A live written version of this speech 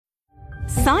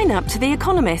Sign up to The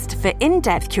Economist for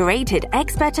in-depth curated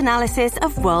expert analysis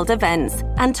of world events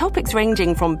and topics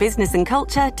ranging from business and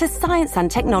culture to science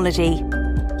and technology.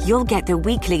 You'll get the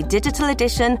weekly digital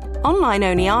edition,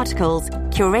 online-only articles,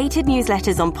 curated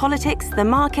newsletters on politics, the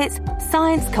markets,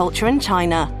 science, culture and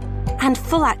China, and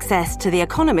full access to The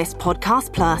Economist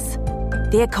Podcast Plus.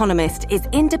 The Economist is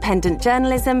independent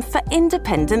journalism for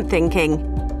independent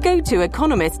thinking. Go to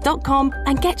economist.com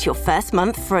and get your first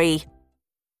month free.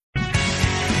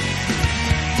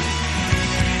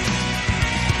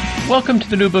 Welcome to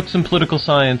the New Books in Political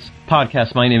Science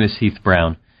podcast. My name is Heath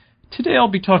Brown. Today I'll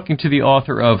be talking to the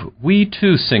author of We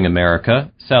Too Sing America,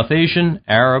 South Asian,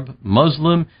 Arab,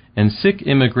 Muslim, and Sikh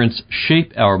Immigrants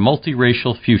Shape Our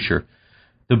Multiracial Future.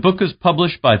 The book is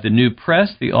published by the New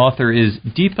Press. The author is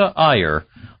Deepa Iyer.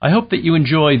 I hope that you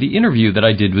enjoy the interview that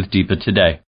I did with Deepa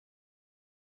today.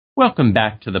 Welcome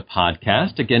back to the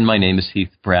podcast. Again, my name is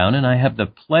Heath Brown, and I have the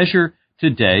pleasure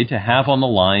today to have on the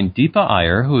line Deepa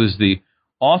Iyer, who is the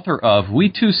author of We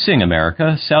Too Sing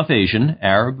America, South Asian,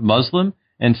 Arab, Muslim,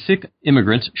 and Sikh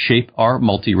Immigrants Shape Our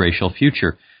Multiracial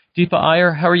Future. Deepa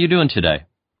Iyer, how are you doing today?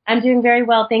 I'm doing very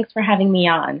well. Thanks for having me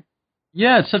on.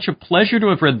 Yeah, it's such a pleasure to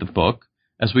have read the book.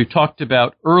 As we've talked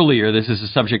about earlier, this is a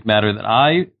subject matter that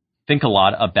I think a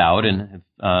lot about and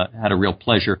have had a real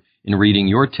pleasure in reading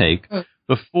your take.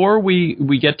 Before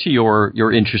we get to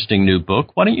your interesting new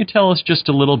book, why don't you tell us just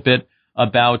a little bit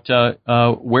about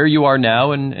where you are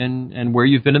now and where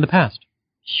you've been in the past?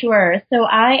 Sure. So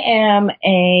I am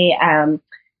a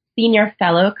senior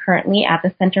fellow currently at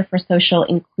the Center for Social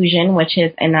Inclusion, which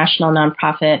is a national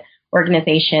nonprofit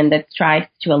organization that strives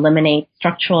to eliminate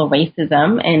structural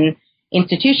racism in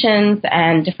institutions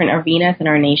and different arenas in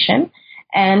our nation.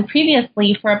 And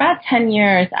previously, for about 10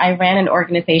 years, I ran an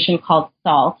organization called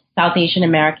SALT, South Asian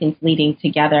Americans Leading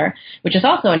Together, which is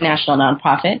also a national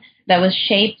nonprofit that was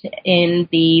shaped in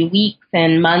the weeks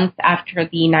and months after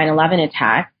the 9/11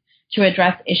 attacks to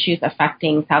address issues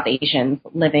affecting South Asians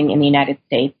living in the United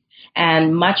States.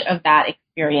 And much of that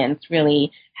experience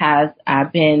really has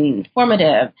been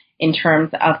formative in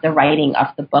terms of the writing of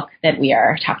the book that we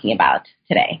are talking about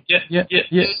today.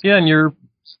 Yeah, and your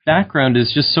background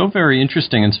is just so very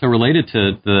interesting and so related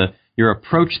to your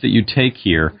approach that you take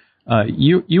here.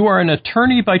 You are an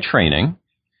attorney by training,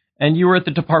 and you were at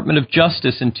the Department of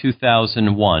Justice in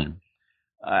 2001.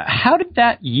 How did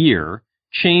that year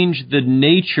change the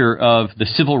nature of the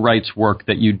civil rights work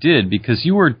that you did? Because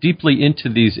you were deeply into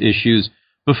these issues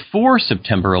before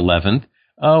September 11th.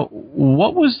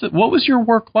 What was your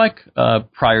work like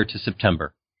prior to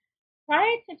September?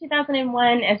 Prior to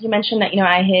 2001, as you mentioned, that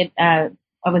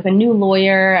I was a new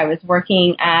lawyer. I was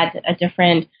working at a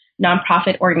different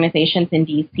nonprofit organizations in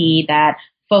D.C. that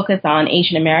focus on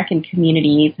Asian American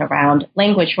communities around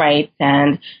language rights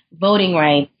and voting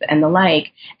rights and the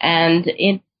like. And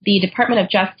in the Department of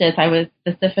Justice, I was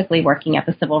specifically working at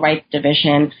the Civil Rights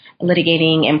Division,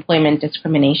 litigating employment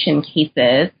discrimination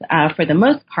cases for the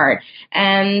most part.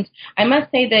 And I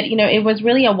must say that, it was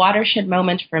really a watershed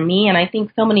moment for me, and I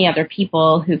think so many other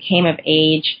people who came of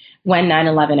age when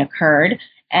 9/11 occurred.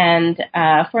 And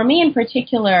for me in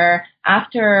particular,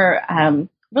 after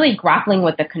really grappling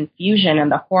with the confusion and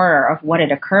the horror of what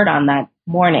had occurred on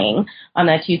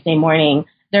that Tuesday morning,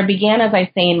 there began, as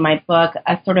I say in my book,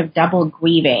 a sort of double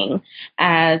grieving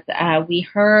as we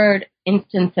heard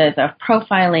instances of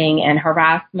profiling and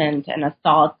harassment and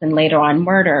assaults and later on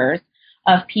murders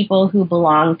of people who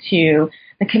belong to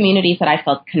the communities that I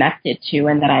felt connected to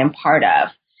and that I am part of.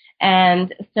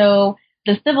 And so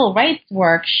the civil rights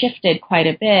work shifted quite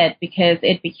a bit because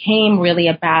it became really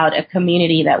about a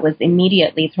community that was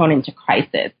immediately thrown into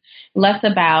crisis, less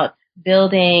about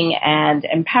building and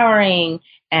empowering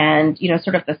and,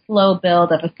 sort of the slow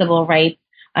build of a civil rights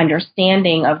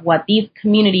understanding of what these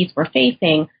communities were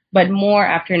facing, but more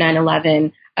after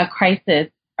 9/11, a crisis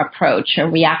approach, a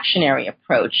reactionary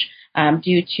approach,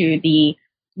 due to the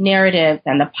narratives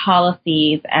and the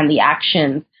policies and the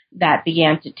actions that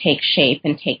began to take shape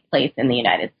and take place in the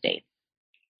United States.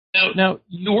 Now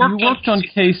you worked on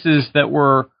cases that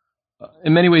were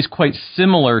in many ways quite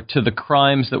similar to the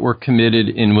crimes that were committed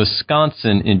in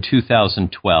Wisconsin in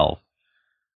 2012.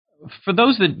 For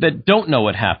those that don't know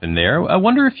what happened there, I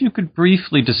wonder if you could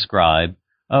briefly describe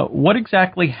what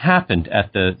exactly happened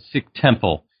at the Sikh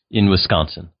temple in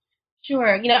Wisconsin.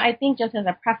 Sure. I think just as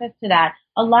a preface to that,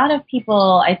 a lot of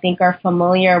people, I think, are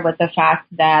familiar with the fact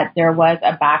that there was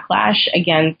a backlash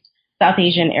against South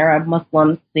Asian, Arab,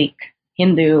 Muslim, Sikh,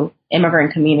 Hindu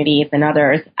immigrant communities and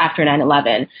others after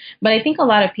 9/11. But I think a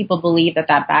lot of people believe that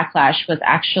backlash was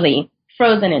actually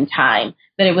frozen in time,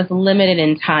 that it was limited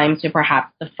in time to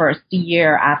perhaps the first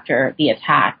year after the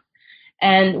attack.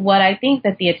 And what I think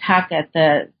that the attack at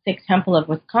the Sikh Temple of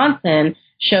Wisconsin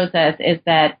shows us is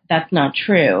that that's not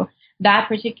true. That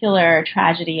particular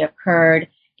tragedy occurred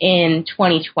in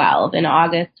 2012, in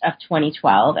August of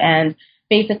 2012. And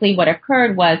basically what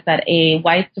occurred was that a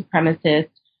white supremacist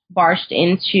barged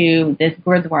into this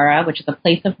Gurdwara, which is a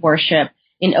place of worship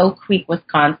in Oak Creek,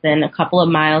 Wisconsin, a couple of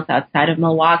miles outside of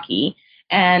Milwaukee,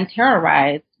 and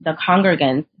terrorized the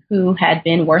congregants who had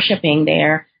been worshiping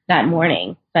there that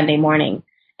morning, Sunday morning.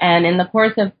 And in the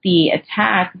course of the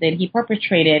attack that he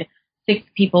perpetrated, 6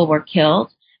 people were killed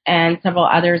and several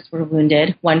others were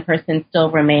wounded. 1 person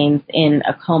still remains in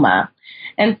a coma.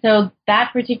 And so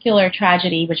that particular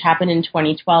tragedy, which happened in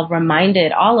 2012,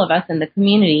 reminded all of us in the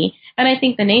community, and I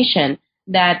think the nation,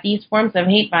 that these forms of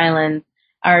hate violence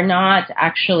are not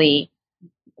actually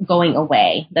going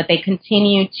away, that they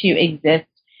continue to exist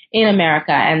in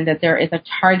America, and that there is a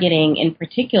targeting in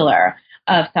particular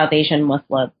of South Asian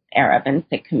Muslim, Arab, and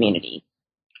Sikh communities.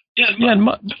 Yeah, and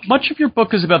much of your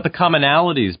book is about the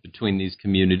commonalities between these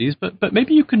communities, but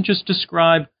maybe you can just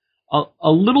describe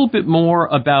a little bit more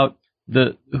about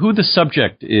who the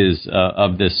subject is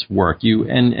of this work.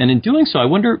 And in doing so, I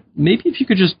wonder maybe if you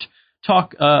could just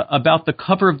talk about the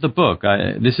cover of the book.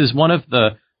 This is one of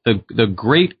the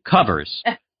great covers,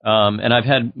 and I've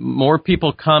had more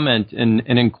people comment and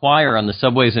inquire on the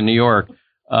subways in New York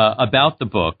about the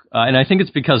book, and I think it's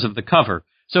because of the cover.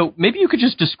 So maybe you could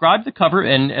just describe the cover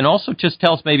and also just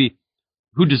tell us maybe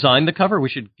who designed the cover. We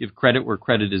should give credit where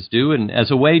credit is due, and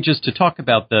as a way just to talk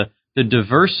about the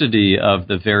diversity of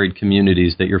the varied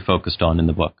communities that you're focused on in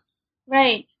the book.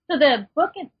 Right. So the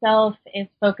book itself is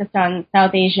focused on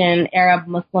South Asian, Arab,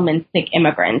 Muslim, and Sikh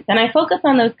immigrants. And I focus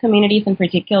on those communities in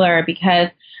particular because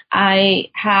I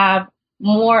have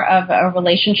more of a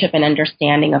relationship and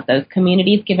understanding of those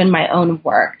communities given my own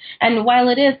work. And while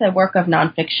it is a work of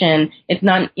nonfiction, it's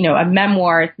not, a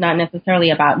memoir, it's not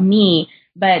necessarily about me,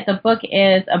 but the book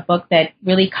is a book that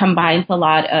really combines a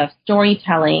lot of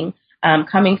storytelling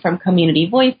coming from community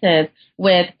voices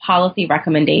with policy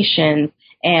recommendations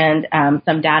and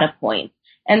some data points.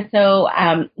 And so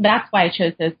that's why I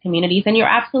chose those communities. And you're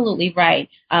absolutely right.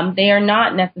 They are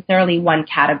not necessarily one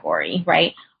category,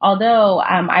 right? Although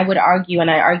I would argue, and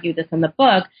I argue this in the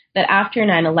book, that after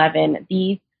 9/11,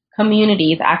 these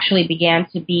communities actually began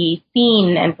to be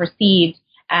seen and perceived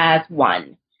as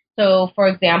one. So, for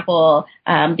example,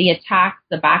 the attacks,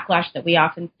 the backlash that we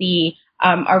often see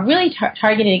are really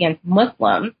targeted against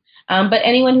Muslims, but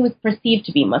anyone who is perceived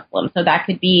to be Muslim. So that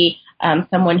could be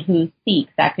someone who's Sikh,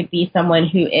 that could be someone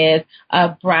who is a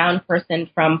brown person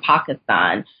from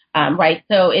Pakistan, right?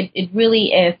 So it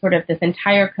really is sort of this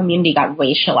entire community got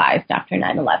racialized after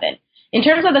 9/11. In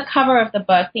terms of the cover of the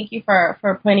book, thank you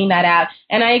for pointing that out.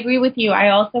 And I agree with you. I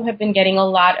also have been getting a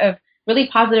lot of really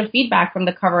positive feedback from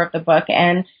the cover of the book.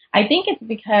 And I think it's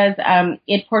because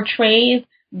it portrays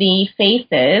the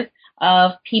faces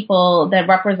of people that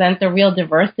represent the real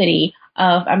diversity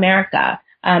of America.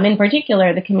 In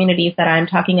particular, the communities that I'm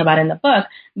talking about in the book.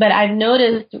 But I've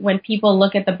noticed when people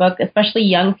look at the book, especially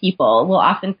young people, will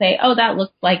often say, oh, that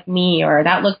looks like me, or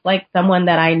that looks like someone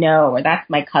that I know, or that's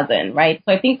my cousin, right?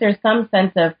 So I think there's some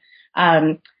sense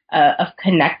of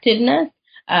connectedness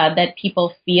that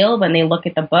people feel when they look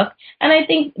at the book. And I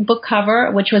think book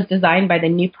cover, which was designed by the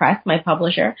New Press, my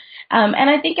publisher, and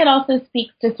I think it also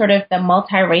speaks to sort of the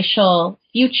multiracial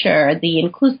future, the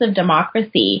inclusive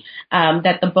democracy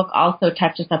that the book also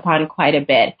touches upon quite a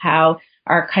bit, how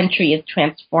our country is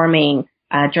transforming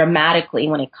dramatically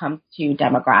when it comes to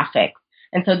demographics.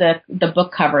 And so the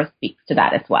book cover speaks to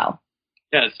that as well.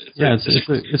 Yeah,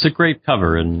 it's a great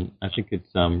cover, and I think it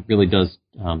really does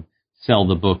sell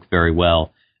the book very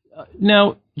well.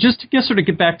 Now, just to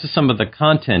get back to some of the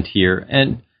content here,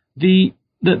 and the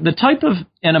type of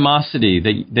animosity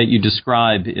that you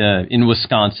describe in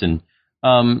Wisconsin,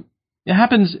 it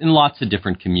happens in lots of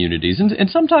different communities, and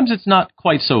sometimes it's not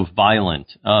quite so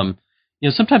violent.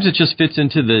 Sometimes it just fits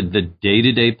into the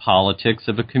day-to-day politics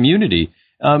of a community.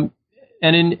 And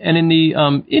in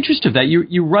the interest of that,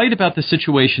 you write about the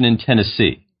situation in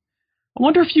Tennessee. I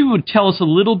wonder if you would tell us a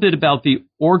little bit about the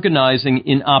organizing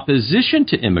in opposition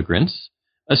to immigrants,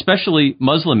 especially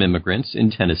Muslim immigrants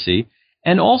in Tennessee,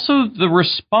 and also the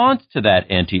response to that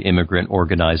anti-immigrant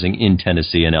organizing in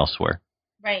Tennessee and elsewhere.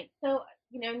 Right. So,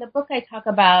 in the book, I talk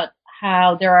about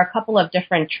how there are a couple of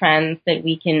different trends that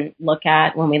we can look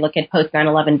at when we look at post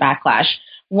 9/11 backlash.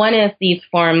 One is these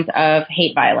forms of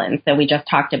hate violence that we just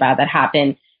talked about that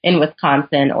happen in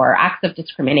Wisconsin, or acts of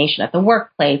discrimination at the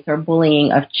workplace, or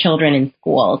bullying of children in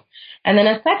schools. And then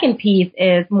a second piece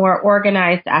is more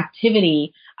organized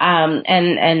activity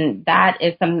And that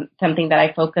is something that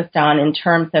I focused on in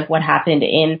terms of what happened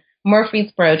in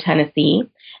Murfreesboro, Tennessee.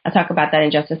 I'll talk about that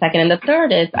in just a second. And the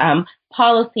third is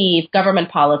policies, government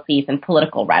policies, and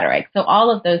political rhetoric. So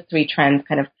all of those three trends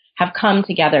kind of have come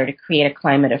together to create a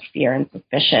climate of fear and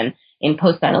suspicion in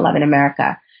post 9/11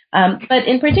 America. But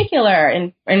in particular,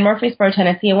 in Murfreesboro,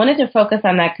 Tennessee, I wanted to focus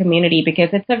on that community because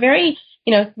it's a very,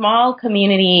 small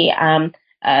community,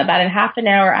 about a half an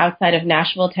hour outside of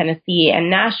Nashville, Tennessee. And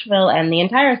Nashville and the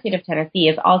entire state of Tennessee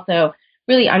is also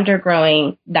really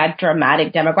undergoing that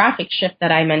dramatic demographic shift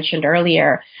that I mentioned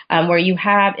earlier, where you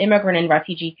have immigrant and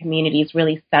refugee communities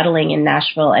really settling in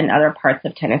Nashville and other parts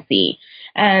of Tennessee.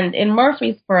 And in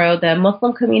Murfreesboro, the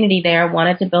Muslim community there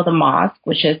wanted to build a mosque,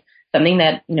 which is something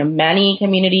that, many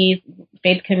communities,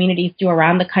 faith communities do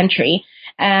around the country.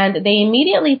 And they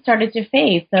immediately started to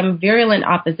face some virulent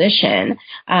opposition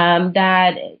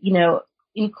that,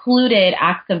 included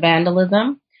acts of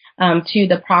vandalism to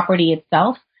the property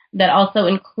itself, that also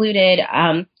included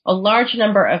a large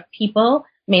number of people,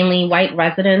 mainly white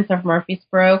residents of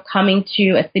Murfreesboro, coming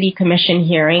to a city commission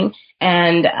hearing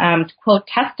and, quote,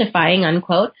 testifying,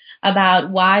 unquote, about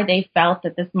why they felt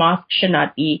that this mosque should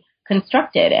not be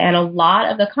constructed. And a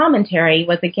lot of the commentary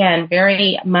was, again,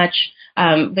 very much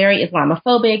very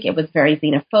Islamophobic. It was very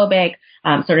xenophobic.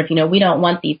 We don't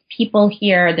want these people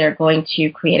here. They're going to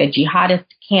create a jihadist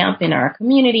camp in our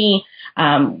community.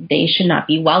 They should not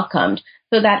be welcomed.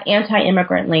 So that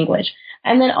anti-immigrant language.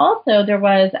 And then also there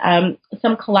was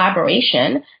some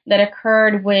collaboration that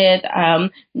occurred with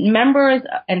members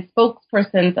and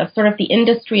spokespersons of sort of the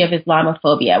industry of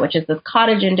Islamophobia, which is this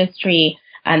cottage industry.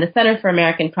 And the Center for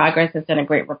American Progress has done a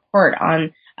great report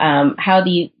on how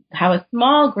a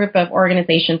small group of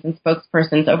organizations and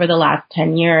spokespersons over the last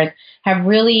 10 years have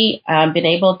really been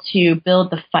able to build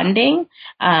the funding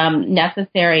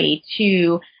necessary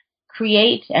to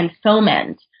create and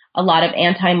foment a lot of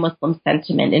anti-Muslim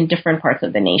sentiment in different parts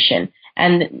of the nation.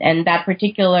 And that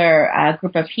particular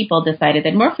group of people decided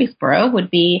that Murfreesboro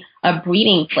would be a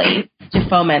breeding place to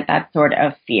foment that sort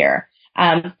of fear.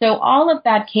 So all of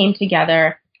that came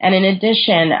together. And in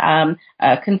addition,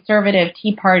 conservative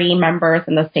Tea Party members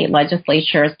in the state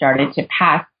legislature started to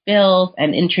pass bills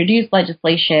and introduce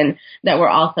legislation that were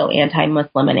also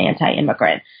anti-Muslim and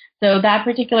anti-immigrant. So that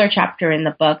particular chapter in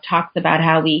the book talks about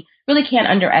how we really can't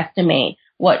underestimate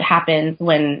what happens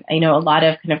when, a lot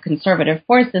of kind of conservative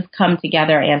forces come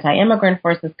together, anti-immigrant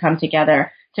forces come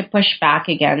together to push back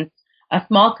against a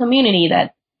small community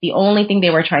that the only thing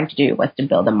they were trying to do was to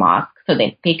build a mosque so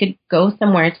they could go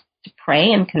somewhere to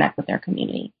pray and connect with their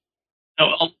community.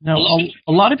 Now,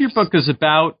 a lot of your book is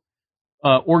about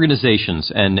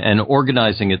organizations and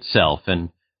organizing itself, and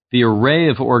the array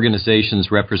of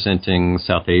organizations representing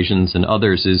South Asians and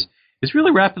others is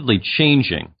really rapidly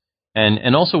changing.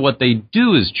 And also what they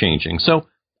do is changing. So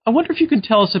I wonder if you can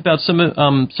tell us about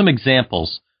some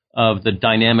examples of the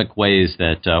dynamic ways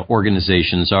that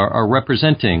organizations are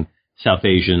representing South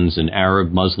Asians and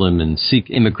Arab, Muslim, and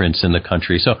Sikh immigrants in the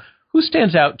country. So who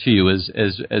stands out to you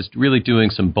as really doing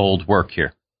some bold work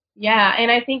here? Yeah,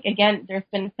 and I think, again, there's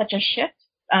been such a shift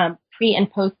pre and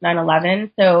post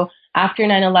 9/11. So after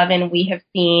 9/11, we have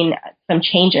seen some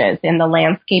changes in the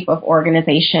landscape of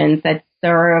organizations that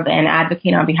serve and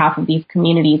advocate on behalf of these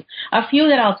communities. A few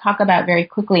that I'll talk about very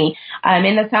quickly.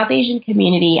 In the South Asian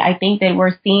community, I think that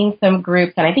we're seeing some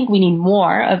groups, and I think we need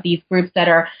more of these groups that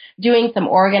are doing some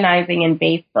organizing and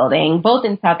base building, both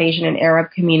in South Asian and Arab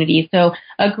communities. So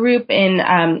a group in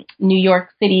New York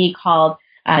City called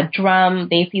DRUM,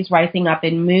 Desis Rising Up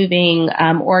and Moving,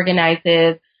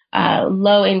 organizes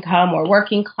low income or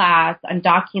working class,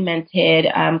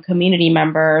 undocumented community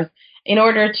members in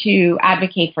order to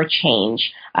advocate for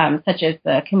change, such as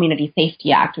the Community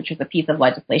Safety Act, which was a piece of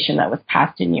legislation that was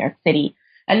passed in New York City.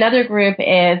 Another group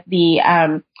is the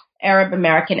Arab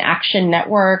American Action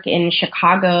Network in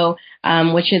Chicago,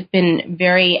 which has been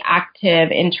very active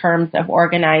in terms of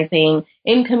organizing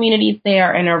in communities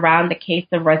there and around the case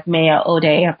of Rasmea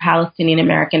Odeh, a Palestinian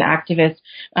American activist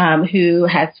who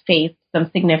has faced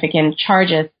some significant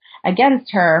charges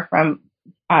against her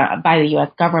by the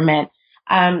U.S. government.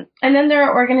 And then there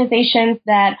are organizations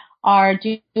that are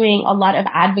doing a lot of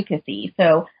advocacy.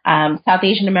 So South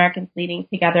Asian Americans Leading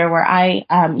Together, where I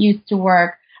used to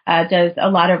work, does a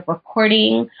lot of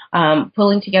reporting,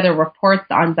 pulling together reports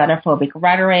on xenophobic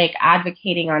rhetoric,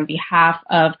 advocating on behalf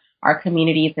of our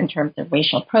communities in terms of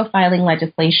racial profiling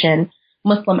legislation.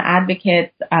 Muslim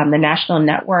Advocates, the National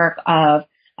Network of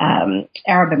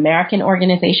Arab American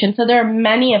Organizations. So there are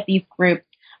many of these groups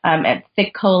at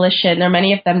Sikh Coalition. There are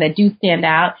many of them that do stand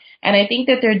out. And I think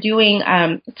that they're doing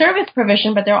service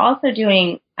provision, but they're also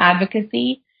doing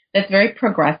advocacy that's very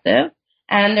progressive.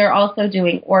 And they're also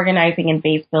doing organizing and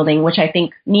base building, which I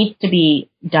think needs to be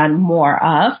done more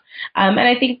of. And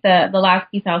I think the last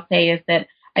piece I'll say is that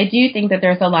I do think that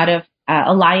there's a lot of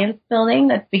alliance building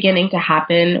that's beginning to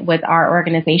happen with our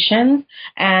organizations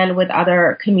and with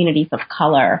other communities of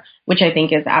color, which I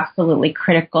think is absolutely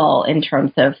critical in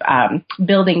terms of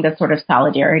building the sort of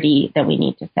solidarity that we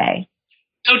need to say.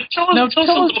 So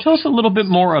tell us a little bit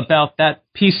more about that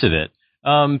piece of it.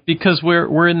 Because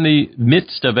we're in the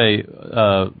midst of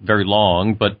a very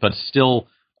long but still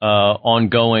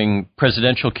ongoing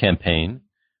presidential campaign.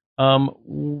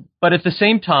 But at the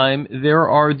same time, there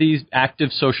are these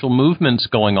active social movements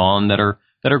going on that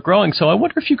are growing. So I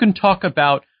wonder if you can talk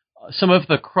about some of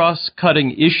the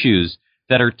cross-cutting issues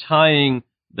that are tying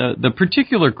the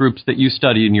particular groups that you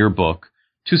study in your book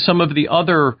to some of the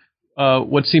other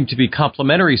what seem to be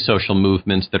complementary social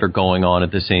movements that are going on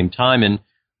at the same time. And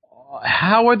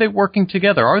how are they working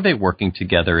together? Are they working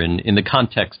together in the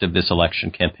context of this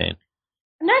election campaign?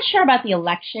 I'm not sure about the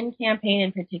election campaign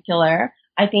in particular.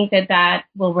 I think that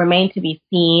will remain to be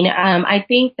seen. I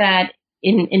think that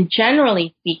in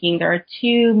generally speaking, there are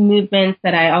two movements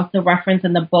that I also reference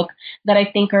in the book that I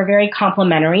think are very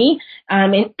complementary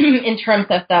in terms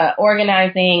of the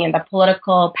organizing and the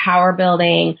political power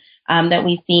building that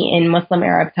we see in Muslim,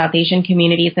 Arab, South Asian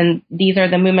communities. And these are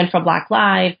the Movement for Black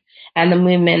Lives and the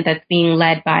movement that's being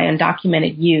led by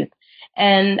undocumented youth.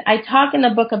 And I talk in the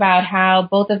book about how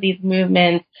both of these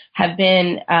movements have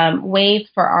been ways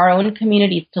for our own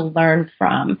communities to learn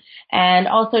from and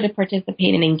also to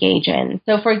participate and engage in.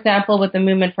 So, for example, with the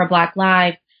Movement for Black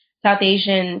Lives, South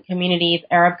Asian communities,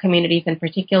 Arab communities in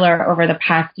particular, over the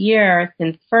past year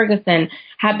since Ferguson,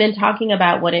 have been talking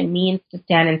about what it means to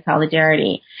stand in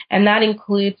solidarity. And that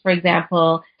includes, for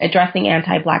example, addressing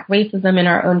anti-Black racism in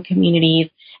our own communities.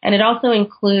 And it also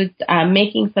includes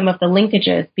making some of the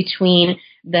linkages between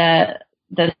the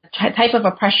type of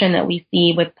oppression that we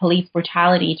see with police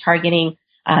brutality targeting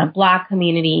Black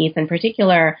communities in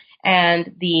particular,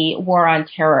 and the war on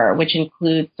terror, which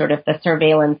includes sort of the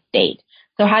surveillance state.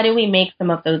 So how do we make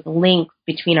some of those links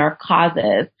between our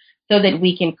causes so that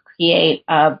we can create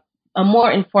a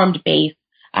more informed base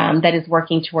that is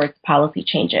working towards policy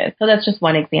changes? So that's just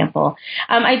one example.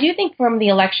 I do think from the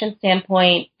election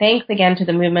standpoint, thanks again to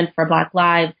the Movement for Black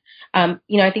Lives, I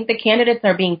think the candidates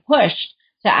are being pushed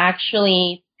to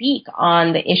actually speak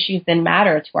on the issues that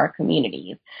matter to our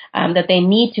communities, that they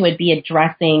need to be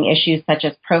addressing issues such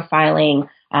as profiling,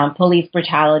 police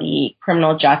brutality,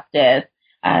 criminal justice,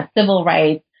 civil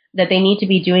rights, that they need to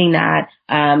be doing that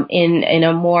in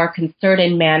a more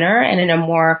concerted manner and in a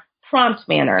more prompt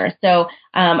manner. So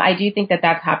I do think that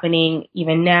that's happening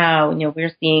even now.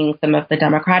 We're seeing some of the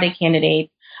Democratic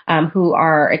candidates who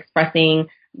are expressing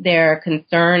their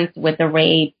concerns with the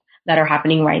raids that are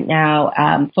happening right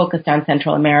now, focused on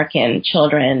Central American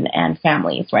children and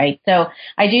families, right? So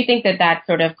I do think that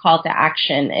sort of call to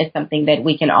action is something that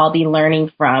we can all be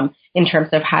learning from in terms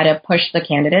of how to push the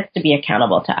candidates to be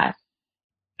accountable to us.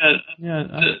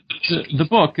 The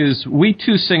book is We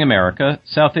Too Sing America,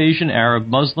 South Asian, Arab,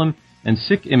 Muslim, and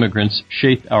Sikh Immigrants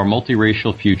Shape Our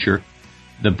Multiracial Future.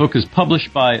 The book is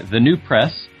published by The New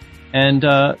Press. And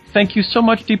thank you so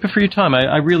much, Deepa, for your time.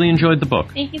 I really enjoyed the book.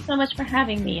 Thank you so much for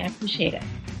having me. I appreciate it.